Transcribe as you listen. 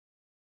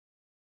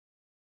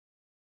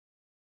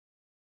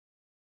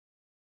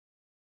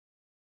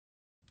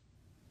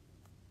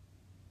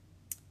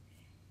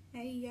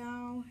Hey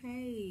y'all,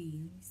 hey.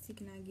 Let me see,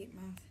 can I get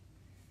my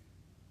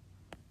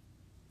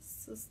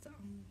sister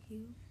on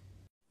here?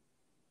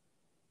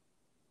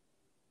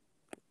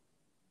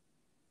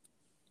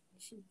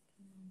 She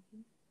on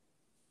here.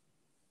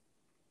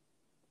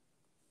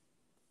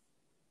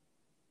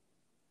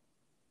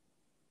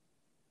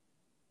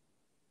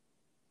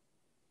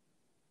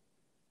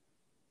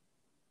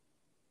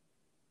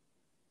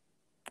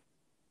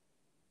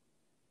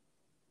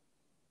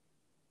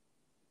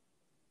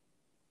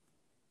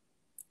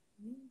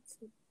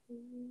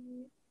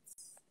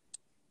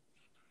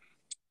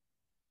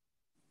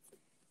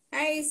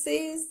 Hey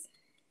sis.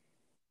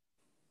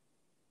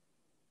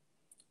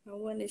 I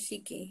wonder if she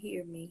can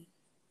hear me.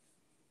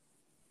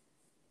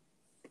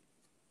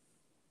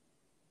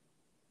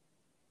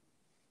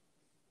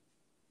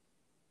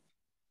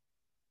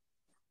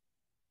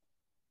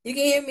 You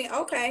can hear me?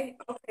 Okay.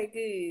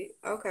 Okay,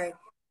 good. Okay.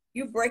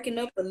 You breaking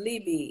up a little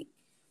bit.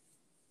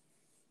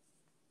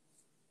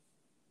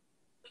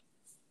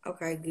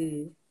 Okay,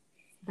 good.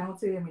 Don't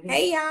tell me that.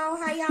 Hey y'all,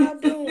 how y'all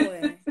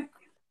doing?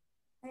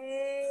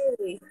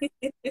 Hey.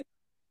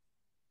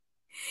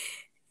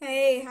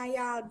 Hey, how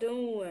y'all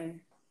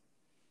doing?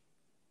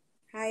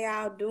 How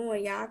y'all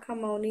doing? Y'all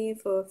come on in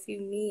for a few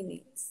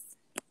minutes.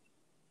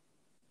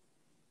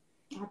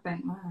 I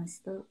think mine's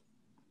stuck.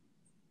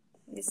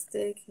 It's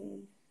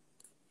sticking.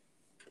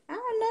 I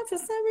don't know, for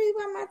some reason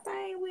why my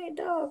thing went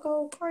dark,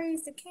 go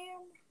crazy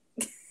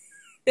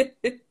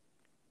camera.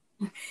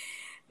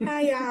 How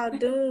y'all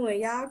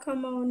doing? Y'all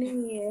come on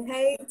in.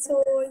 Hey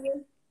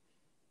Toya.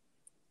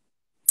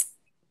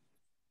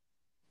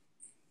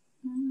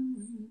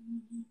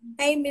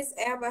 Hey Miss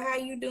Amber, how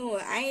you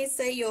doing? I ain't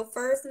say your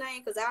first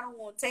name because I don't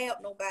want to tap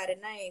nobody's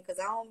name because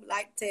I don't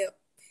like to tap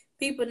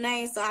people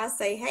names. So I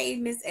say, hey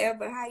Miss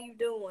Amber, how you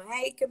doing?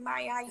 Hey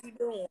Kamaya, how you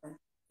doing?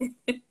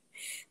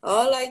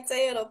 All I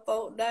tell the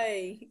folk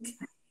day.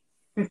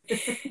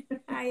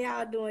 How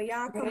y'all doing?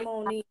 Y'all come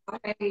on in.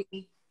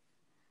 Hey,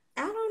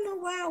 I don't know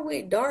why I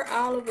went dark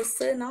all of a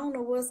sudden. I don't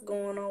know what's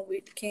going on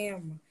with the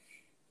camera.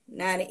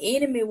 Now the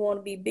enemy want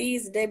to be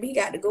busy today, but he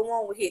got to go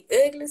on with his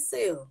ugly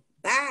self.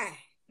 Bye.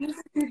 what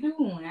you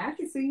doing? I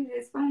can see you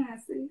just fine,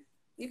 sis.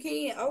 You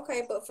can,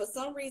 okay, but for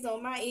some reason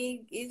on my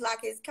end, it's like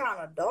it's kind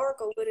of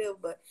dark or whatever.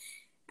 But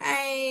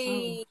I Oh,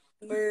 ain't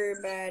worried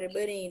about it.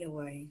 But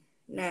anyway,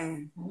 nah.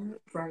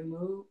 right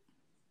move.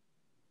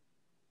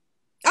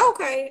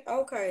 Okay,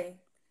 okay.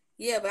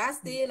 Yeah, but I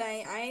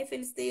ain't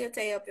finna still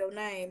tell up your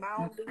name. I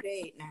don't do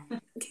that now.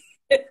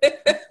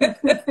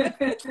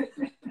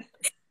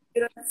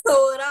 You done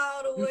throw it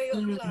all the way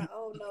up. Be like,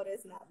 oh no,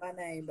 that's not my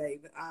name,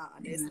 baby.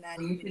 That's No,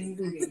 not you even shouldn't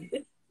do that.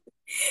 it.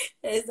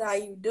 That's how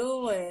you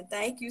doing.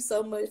 Thank you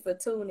so much for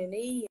tuning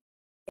in.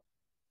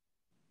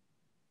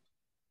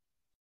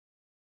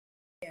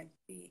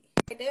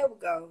 There we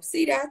go.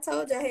 See that I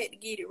told you I had to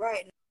get it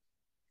right.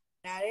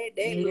 Now that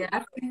Yeah, look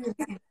I feel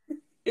that.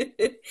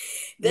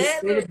 It's that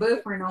steady look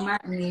good. buffering on my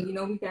end. You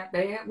know, we got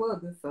bad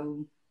weather,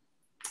 so.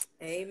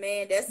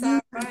 Amen. That's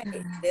all right.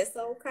 That's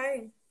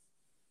okay.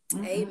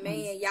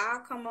 Amen.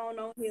 Y'all come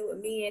on here with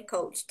me and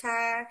Coach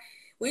Ty.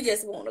 We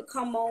just want to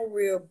come on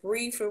real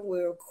brief and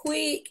real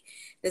quick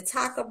to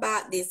talk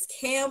about this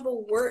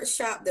Campbell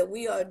workshop that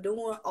we are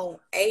doing on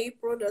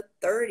April the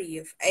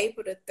 30th.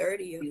 April the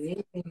 30th.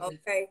 Yeah.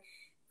 Okay.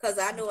 Because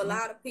I know a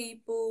lot of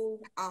people,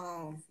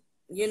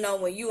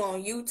 when you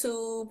on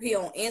YouTube, here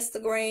on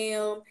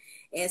Instagram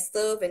and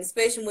stuff, and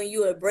especially when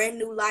you're a brand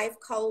new life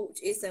coach,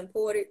 it's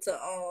important to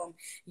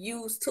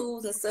use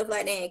tools and stuff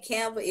like that. And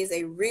Canva is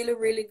a really,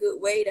 really good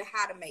way to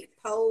how to make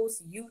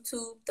posts,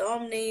 YouTube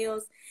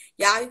thumbnails.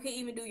 Y'all, you can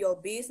even do your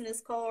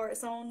business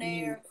cards on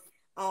Yeah.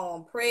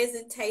 there.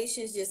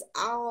 Presentations, just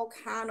all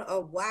kind of a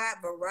wide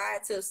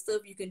variety of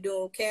stuff you can do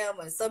on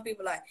Canva. And some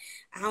people like,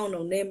 I don't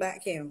know nothing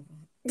about Canva.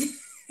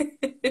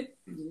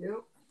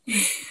 Yep.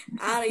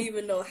 I don't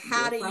even know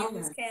how to That's all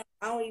use right. Canva.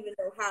 I don't even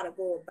know how to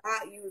go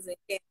about using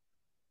Canva.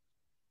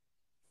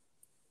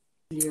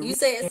 Yeah, You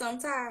say it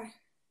sometime.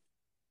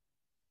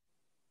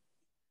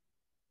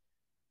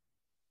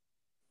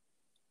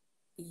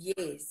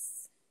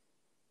 Yes.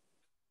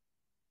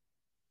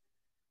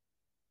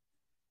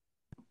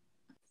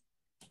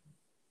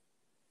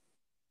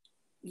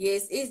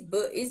 Yes, it's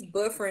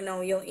buffering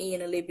on your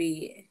end a little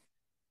bit.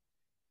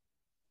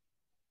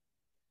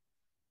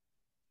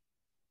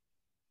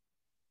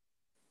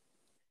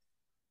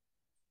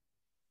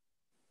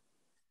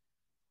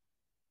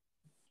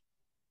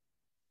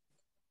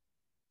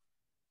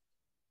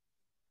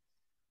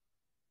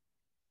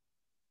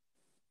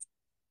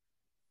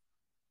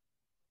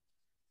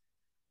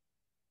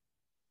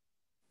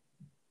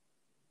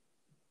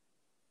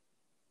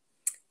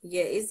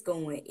 Yeah, it's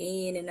going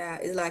in and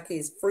out. It's like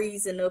it's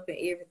freezing up and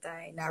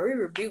everything. Now we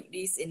rebuke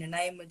this in the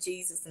name of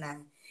Jesus now.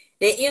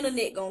 The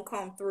internet gonna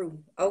come through.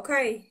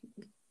 Okay.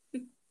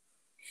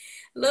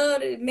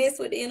 Love to mess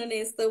with the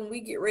internet stuff when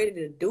we get ready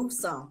to do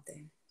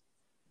something.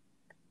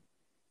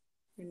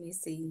 Let me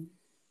see.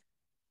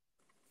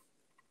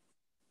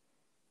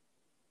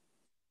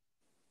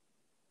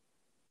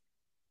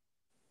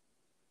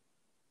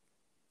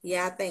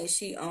 Yeah, I think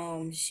she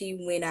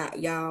went out,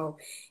 y'all.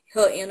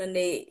 Her internet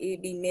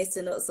it be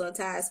messing up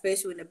sometimes,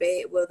 especially in the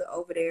bad weather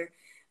over there.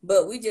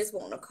 But we just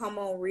want to come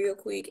on real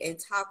quick and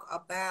talk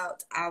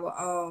about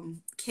our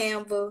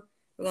Canva.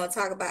 We're gonna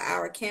talk about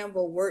our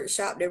Canva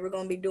workshop that we're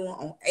gonna be doing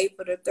on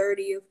April the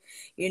 30th.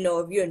 You know,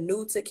 if you're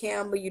new to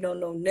Canva, you don't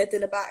know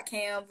nothing about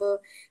Canva,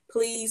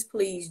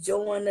 please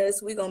join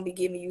us. We're gonna be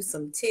giving you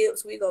some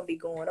tips. We're gonna be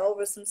going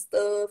over some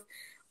stuff,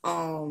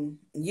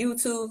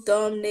 YouTube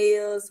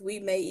thumbnails. We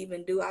may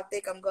even do, I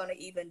think I'm gonna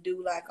even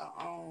do like a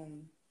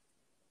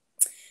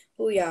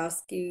who y'all,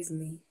 excuse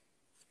me.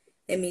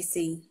 Let me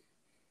see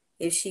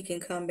if she can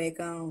come back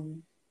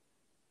on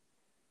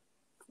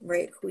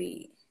right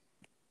quick.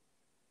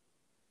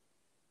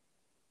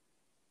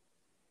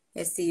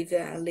 Let's see if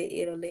it'll let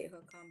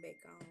her come back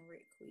on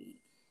right quick.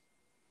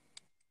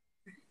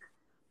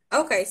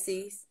 Okay,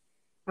 sis.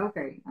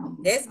 Okay.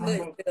 That's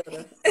much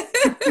better.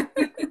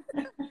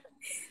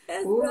 That's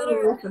better.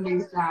 Ooh,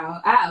 listen,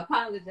 y'all. I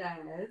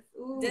apologize.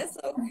 Ooh. That's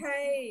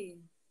okay.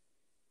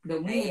 The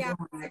wind Hey, y'all.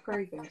 going like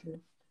crazy out here.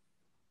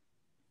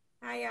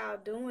 How y'all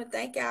doing?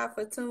 Thank y'all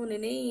for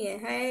tuning in.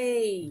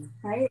 Hey.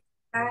 Hey,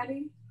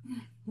 everybody.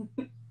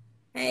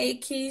 Hey,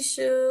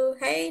 Keisha.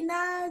 Hey,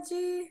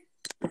 Najee.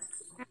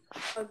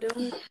 How y'all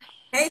doing?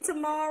 Hey,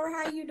 Tamara.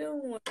 How you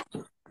doing?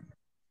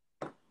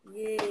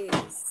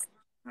 Yes.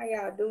 How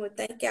y'all doing?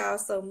 Thank y'all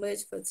so much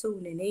for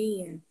tuning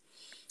in.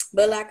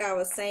 But like I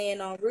was saying,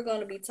 we're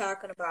going to be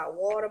talking about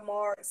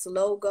watermarks,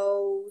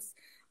 logos,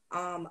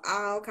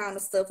 all kind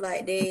of stuff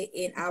like that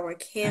in our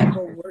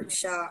Canva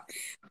workshop.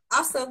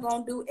 Also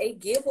gonna do a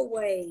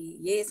giveaway.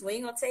 Yes, we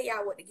ain't gonna tell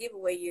y'all what the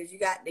giveaway is. You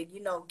got to,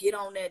 get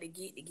on there to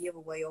get the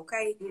giveaway,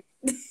 okay?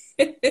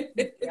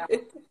 Yeah.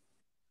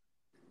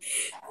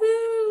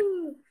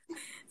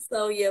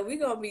 So yeah, we're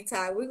gonna be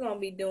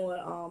doing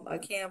a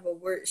Canva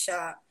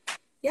workshop.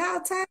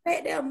 Y'all tired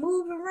back there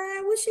moving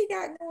around. What she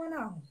got going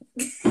on?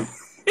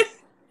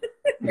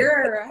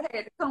 Girl, I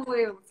had to come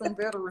with some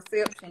better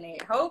reception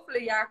at.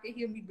 Hopefully y'all can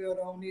hear me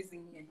better on this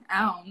end.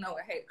 I don't know.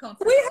 I had to come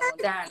to the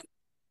dining.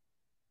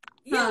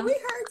 Yeah, we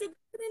heard you in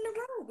the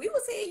room. We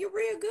was hearing you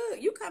real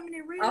good. You coming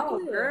in real good.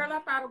 Oh, girl, I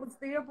thought it was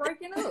still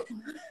breaking up.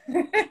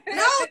 No,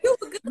 you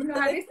were good. You know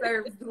how this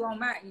service do on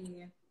my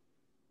end.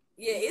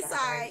 Yeah, it's all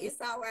right.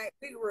 It's all right.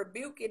 We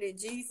rebuke it in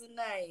Jesus'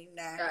 name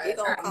now. It I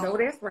gonna come. know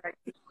that's right.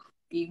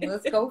 It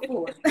must go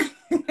forth.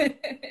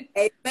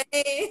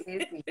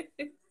 Amen.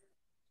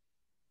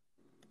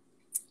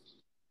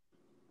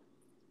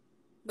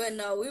 But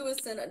no, we was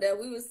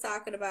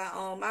talking about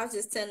I was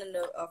just telling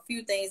a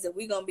few things that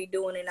we're gonna be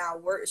doing in our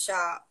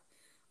workshop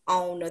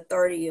on the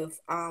 30th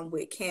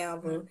with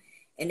Canva.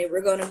 And then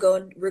we're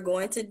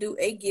going to do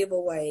a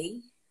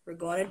giveaway. We're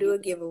going to do a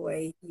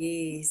giveaway.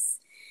 Yes.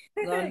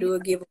 We're going to do a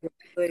giveaway.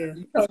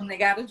 You told them they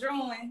gotta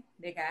join.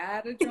 They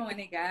gotta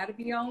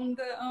be on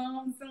the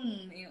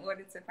Zoom in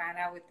order to find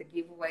out what the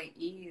giveaway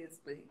is.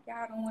 But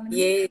y'all don't want to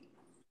miss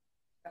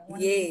it.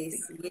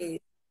 Yes.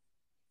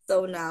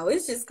 So now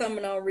it's just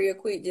coming on real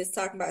quick, just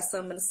talking about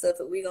some of the stuff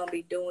that we're gonna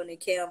be doing in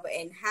Canva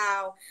and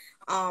how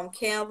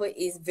Canva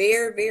is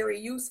very, very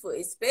useful,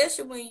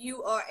 especially when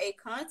you are a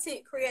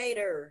content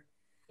creator.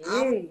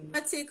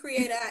 Content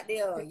creator out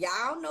there.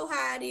 Y'all know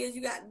how it is.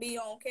 You got to be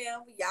on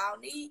Canva. Y'all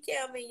need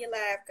Canva in your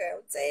life,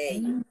 I'll tell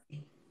you.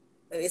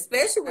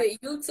 Especially with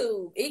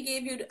YouTube. It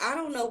give you, I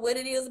don't know what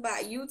it is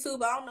about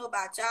YouTube. I don't know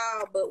about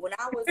y'all, but when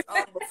I was,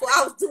 before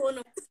I was doing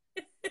them,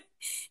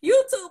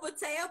 YouTube will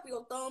tear up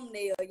your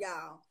thumbnail,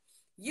 y'all.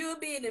 You'll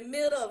be in the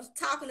middle of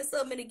talking to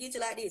somebody to get you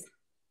like this.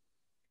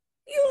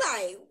 You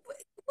like,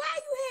 why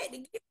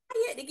you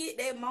had to get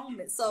that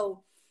moment?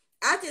 So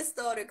I just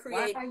started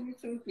creating. Why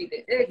YouTube be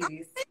the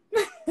ugliest?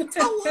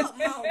 Toe up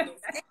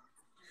moments.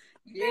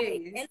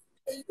 Yes.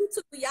 And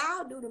YouTube,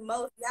 y'all do the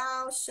most.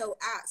 Y'all show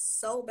out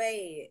so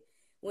bad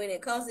when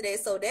it comes to that.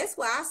 So that's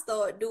why I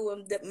started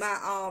doing my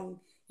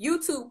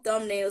YouTube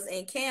thumbnails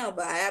in Canva.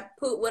 I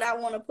put what I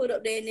want to put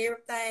up there and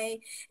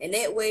everything, and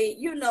that way,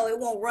 it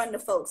won't run the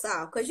folks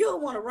off. Cause you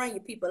don't want to run your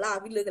people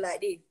off. You looking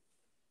like this.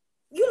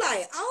 You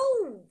like,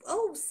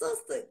 oh,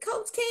 sister,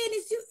 Coach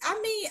Candace.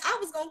 I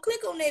was gonna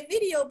click on that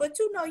video, but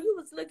you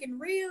was looking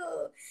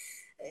real.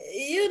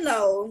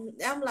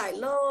 I'm like,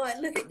 Lord,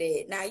 look at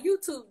that. Now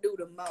YouTube do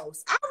the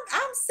most.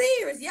 I'm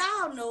serious.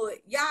 Y'all know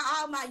it. Y'all,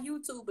 all my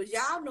YouTubers,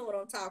 y'all know what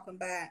I'm talking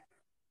about.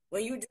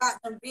 When you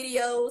drop them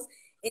videos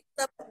and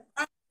stuff,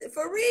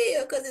 for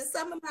real, because in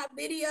some of my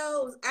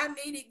videos, I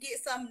made it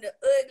get some of the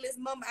ugliest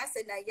moment. I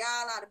said, now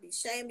y'all ought to be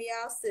shaming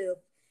yourself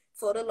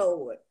for the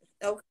Lord.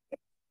 Okay.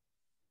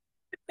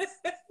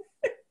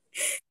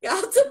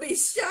 Y'all to be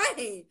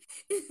shamed.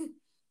 I'm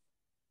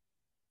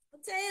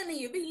telling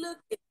you, be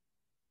looking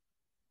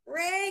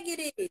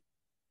raggedy. They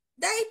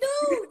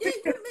do. They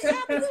do. They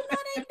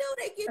do.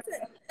 They get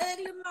to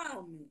ugly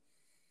moment.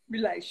 Be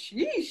like,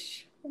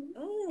 sheesh.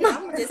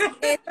 I'm just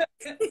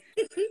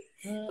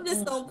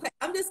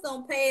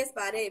gonna pass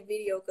by that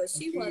video because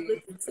she wasn't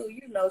looking too.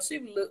 She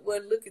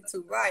wasn't looking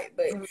too right.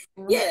 But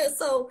yeah,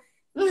 so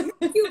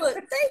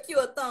Thank you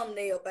a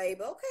thumbnail,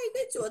 baby. Okay,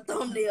 get you a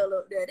thumbnail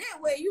up there.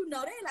 That way, you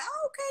know, they like,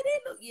 okay, they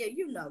look, yeah,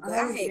 you know. But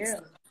I Oh had, yeah.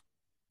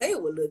 they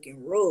were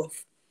looking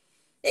rough.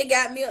 They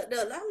got me up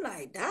there. I'm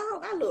like,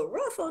 dog, I look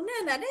rough on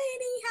there. Now they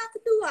ain't even have to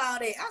do all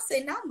that. I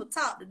said, now I'm gonna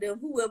talk to them.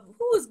 Who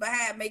is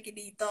behind making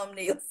these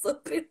thumbnails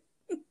up here.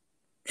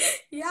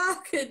 Y'all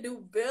could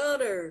do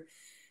better.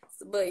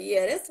 But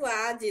yeah, that's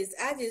why I just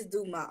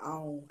do my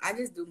own. I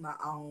just do my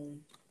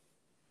own.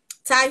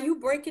 Ty, you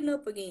breaking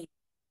up again.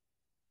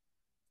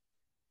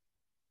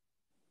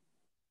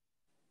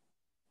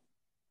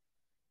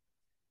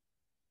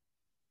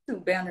 Two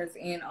banners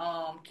in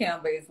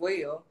Canva as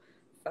well.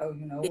 So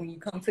when you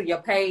come to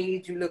your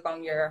page, you look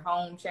on your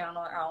home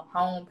channel,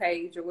 home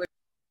page, or whatever,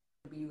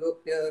 you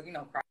up there,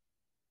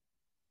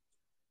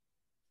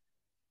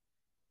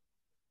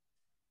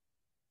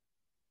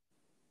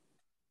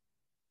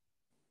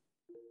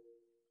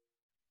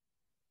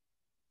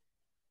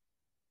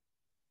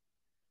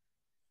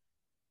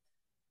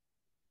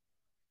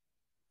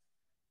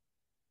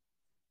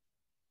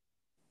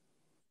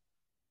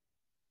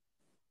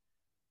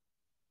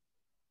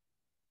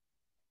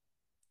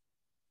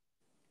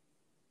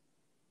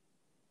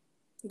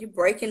 You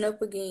breaking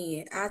up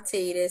again. I tell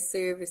you that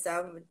service,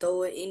 I would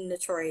throw it in the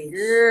trash.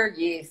 girl,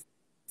 yes,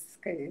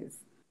 cause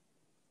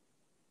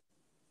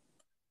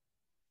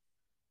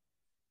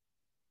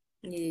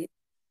Yeah,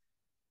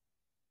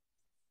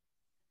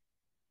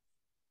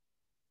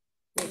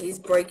 he's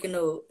breaking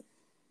up.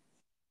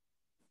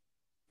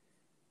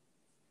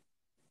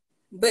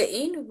 But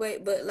anyway,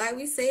 but like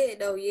we said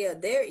though, yeah,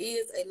 there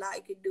is a lot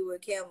you can do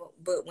with Canva.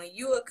 But when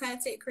you're a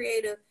content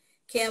creator,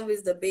 Canva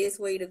is the best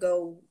way to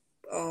go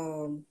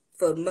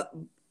for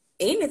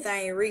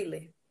anything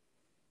really.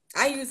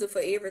 I use it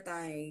for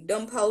everything.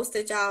 Them posts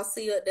that y'all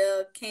see up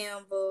there,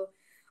 Canva,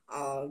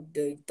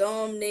 the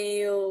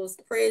thumbnails,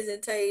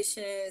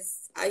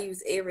 presentations. I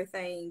use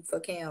everything for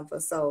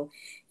Canva. So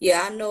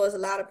yeah, I know it's a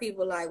lot of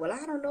people like, well,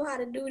 I don't know how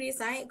to do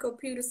this. I ain't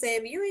computer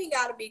savvy. You ain't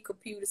gotta be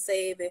computer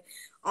savvy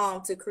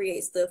to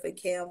create stuff in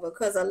Canva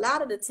because a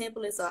lot of the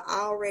templates are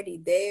already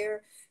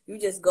there. You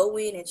just go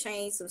in and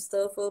change some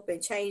stuff up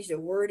and change the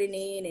wording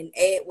in and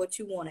add what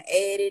you want to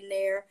add in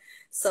there.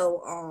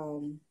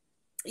 So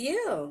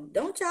yeah,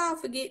 don't y'all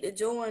forget to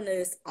join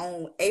us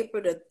on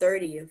April the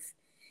 30th.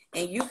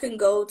 And you can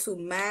go to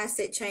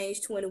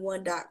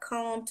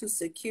mindsetchange21.com to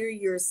secure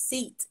your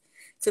seat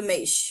to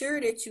make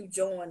sure that you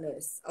join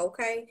us.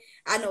 Okay.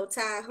 I know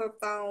Ty, her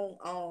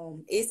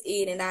phone is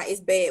in and out.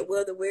 It's bad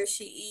weather where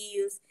she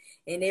is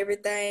and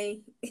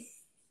everything.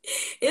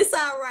 It's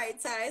all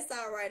right, Ty. It's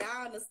all right.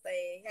 I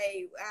understand.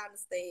 Hey, I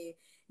understand.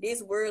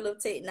 This world of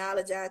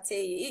technology, I tell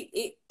you,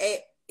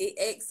 it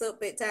acts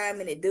up at time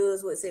and it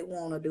does what it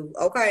want to do.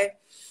 Okay.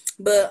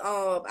 But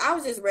I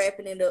was just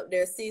wrapping it up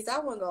there, sis. I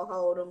wasn't gonna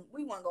hold them.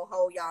 We weren't gonna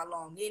hold y'all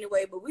long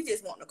anyway. But we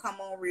just want to come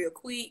on real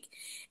quick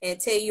and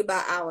tell you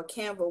about our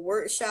Canva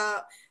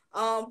workshop.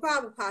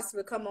 Probably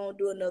possibly come on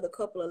do another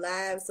couple of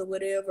lives or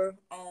whatever.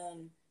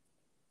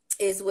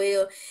 As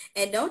well.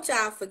 And don't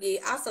y'all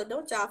forget, also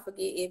don't y'all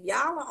forget if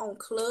y'all are on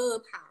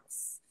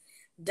Clubhouse,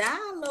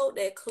 download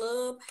that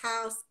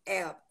Clubhouse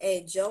app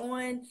and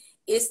join.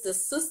 It's the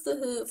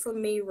Sisterhood for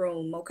Me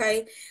room,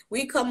 okay?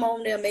 We come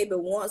on there maybe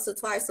once or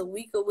twice a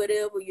week or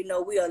whatever.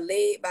 We are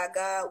led by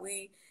God.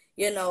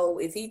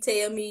 If he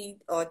tell me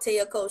or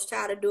tell Coach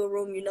Ty to do a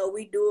room,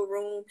 we do a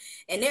room.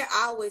 And they're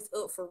always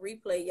up for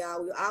replay,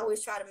 y'all. We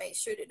always try to make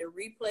sure that the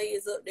replay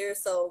is up there.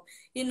 So,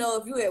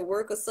 if you at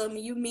work or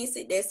something, you miss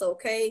it, that's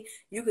okay.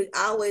 You could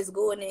always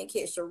go in there and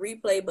catch the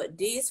replay. But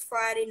this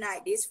Friday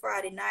night,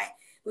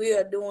 we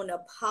are doing a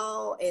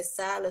Paul and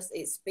Silas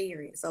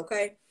experience,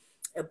 okay?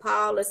 A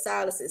Paul and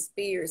Silas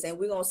experience, and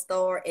we're gonna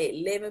start at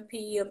 11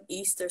 p.m.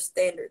 Eastern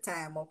Standard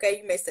Time. Okay,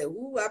 you may say,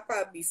 "Ooh, I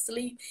probably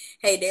sleep."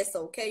 Hey, that's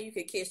okay. You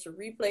can catch the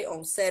replay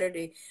on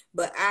Saturday,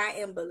 but I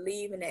am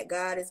believing that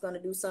God is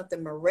gonna do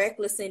something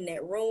miraculous in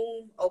that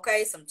room.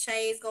 Okay, some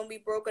chains gonna be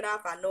broken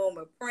off. I know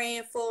I'm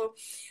praying for.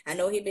 I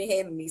know He been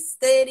having me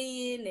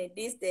studying and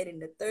this, that,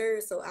 and the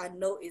third. So I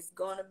know it's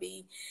gonna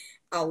be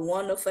a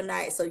wonderful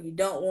night. So you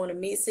don't want to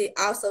miss it.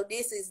 Also,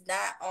 this is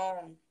not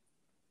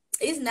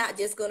it's not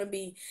just gonna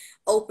be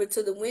open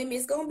to the women,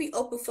 it's gonna be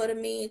open for the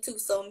men too.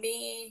 So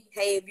men,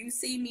 hey, if you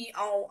see me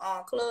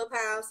on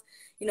Clubhouse,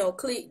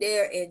 click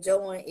there and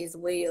join as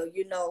well.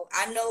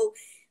 I know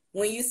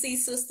when you see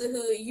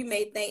sisterhood, you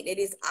may think that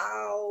it's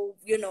all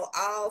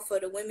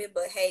for the women,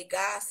 but hey,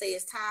 God say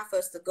it's time for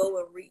us to go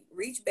and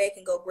reach back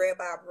and go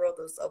grab our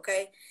brothers.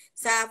 Okay,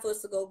 it's time for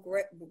us to go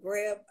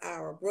grab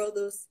our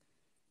brothers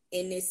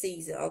in this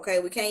season.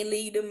 Okay, we can't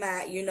leave them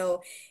out.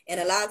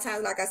 And a lot of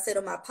times, like I said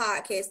on my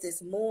podcast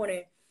this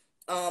morning,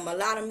 a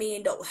lot of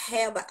men don't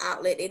have an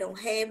outlet. They don't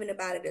have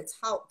anybody to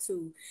talk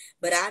to.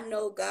 But I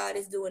know God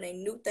is doing a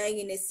new thing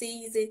in this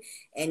season,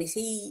 and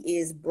He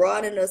is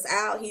broadening us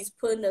out. He's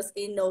putting us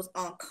in those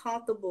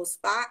uncomfortable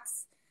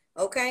spots.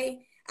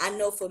 Okay, I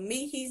know for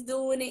me, He's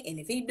doing it, and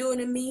if He's doing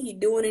it in me, He's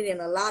doing it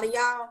in a lot of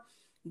y'all.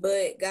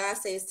 But God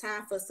says it's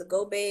time for us to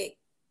go back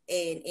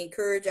and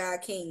encourage our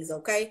kings,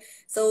 okay?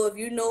 So if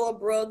you know a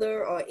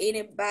brother or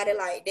anybody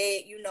like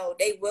that, you know,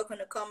 they welcome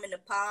to come into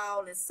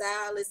Paul and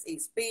Silas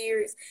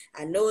experience.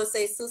 I know it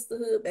says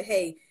sisterhood, but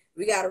hey,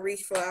 we got to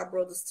reach for our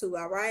brothers too,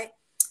 all right?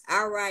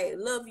 All right.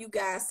 Love you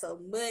guys so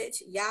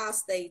much. Y'all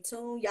stay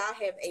tuned. Y'all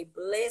have a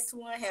blessed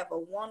one. Have a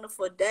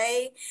wonderful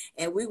day.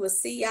 And we will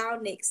see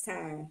y'all next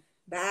time.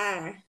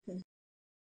 Bye.